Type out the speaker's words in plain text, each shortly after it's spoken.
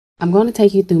I'm going to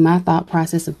take you through my thought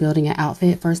process of building an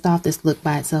outfit. First off, this look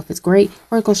by itself is great.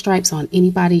 Vertical stripes on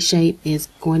any body shape is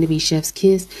going to be chef's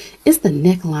kiss. It's the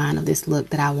neckline of this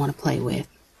look that I want to play with.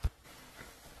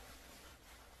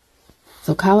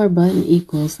 So collar button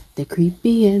equals the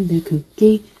creepy and the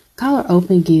kooky. Collar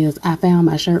open gives I found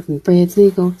my shirt from Fred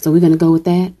Siegel. So we're going to go with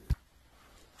that.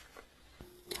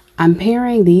 I'm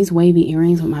pairing these wavy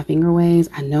earrings with my finger waves.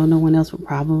 I know no one else would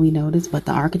probably notice, but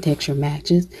the architecture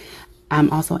matches. I'm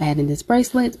also adding this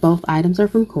bracelet. Both items are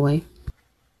from Koi.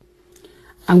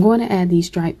 I'm going to add these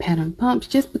stripe pattern pumps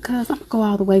just because I'm going to go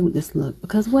all the way with this look.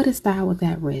 Because what is style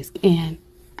without risk? And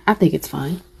I think it's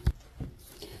fun.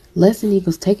 Lesson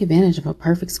equals take advantage of a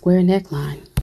perfect square neckline.